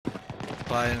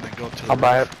buy it and then go up to the I'll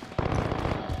buy it.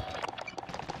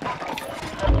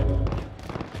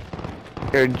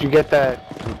 Here, did you get that?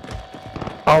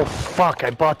 Oh fuck!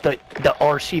 I bought the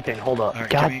RC thing. Hold up. All right,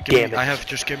 God damn it! I have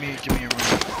just give me a room.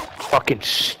 Fucking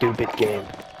stupid game.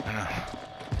 I know.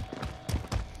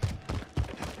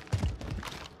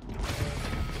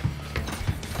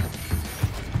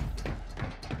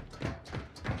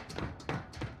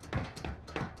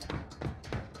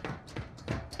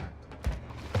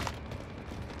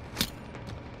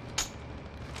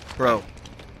 Bro.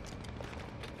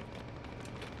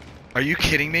 Are you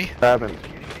kidding me? I haven't.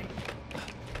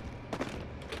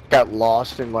 Got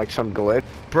lost in like some glitch.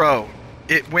 Bro,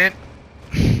 it went...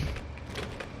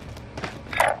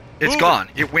 It's gone.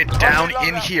 It went down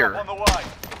in here.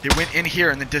 It went in here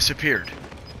and then disappeared.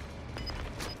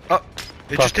 Oh,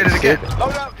 it just did it again.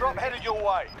 Loadout drop headed your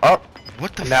way. Oh,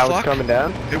 what the now fuck? it's coming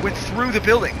down. It went through the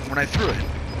building when I threw it.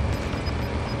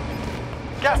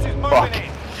 Gas is moving Fuck.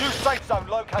 in. New safe zone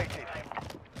located.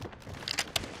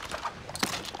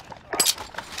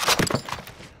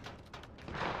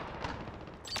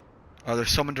 Oh,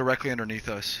 there's someone directly underneath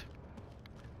us.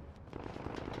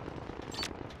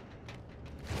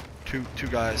 Two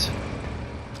guys.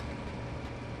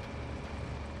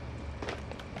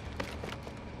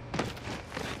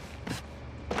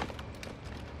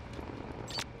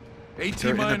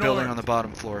 They're in the building on the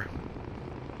bottom floor.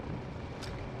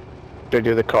 Did I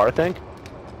do the car thing?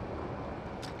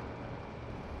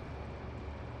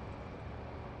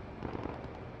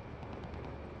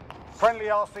 Friendly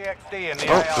RCXD in the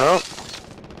Oh, AR. no.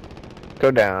 Go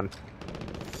down.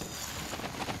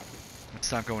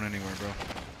 It's not going anywhere, bro.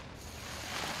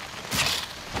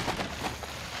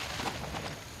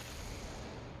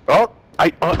 Oh,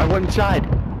 I went inside.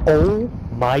 Oh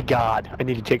my god. I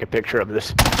need to take a picture of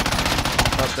this.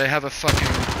 Oh, they have a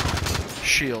fucking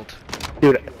shield.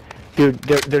 Dude,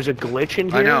 there's a glitch in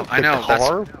here. I know.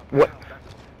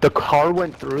 The car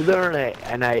went through there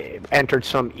and I entered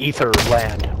some ether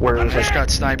land where it I was just like,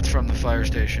 got sniped from the fire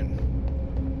station.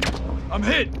 I'm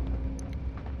hit.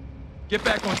 Get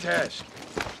back on task.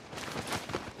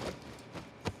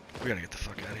 We gotta get the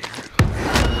fuck out of here.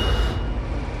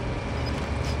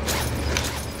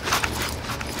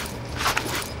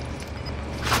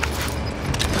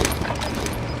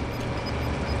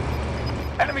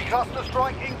 Enemy cluster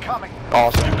strike incoming.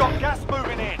 awesome. You've got gas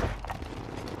moving in.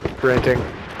 Sprinting.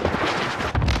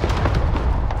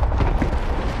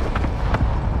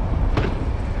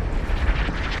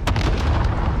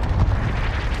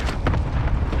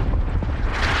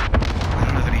 I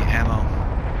don't have any ammo.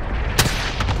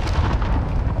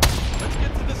 Let's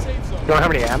get to the safe zone. You don't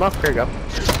have any ammo? Here you go.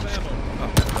 Here's some ammo.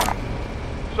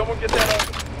 Someone get that up.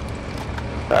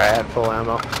 Alright, I had full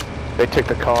ammo. They took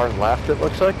the car and left, it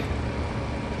looks like.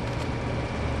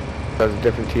 That was a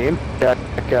different team. Check,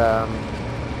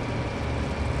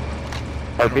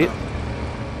 Heartbeat.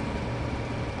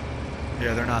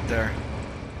 Yeah, they're not there.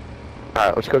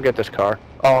 Alright, let's go get this car.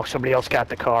 Oh, somebody else got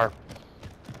the car.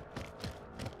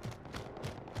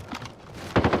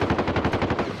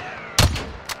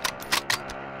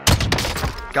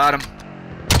 Got him.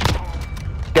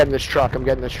 Getting this truck, I'm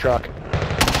getting this truck.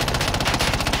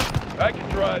 I can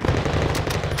drive.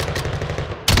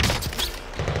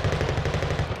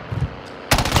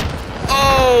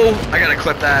 Oh! I gotta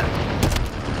clip that.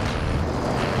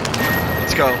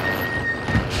 Let's go.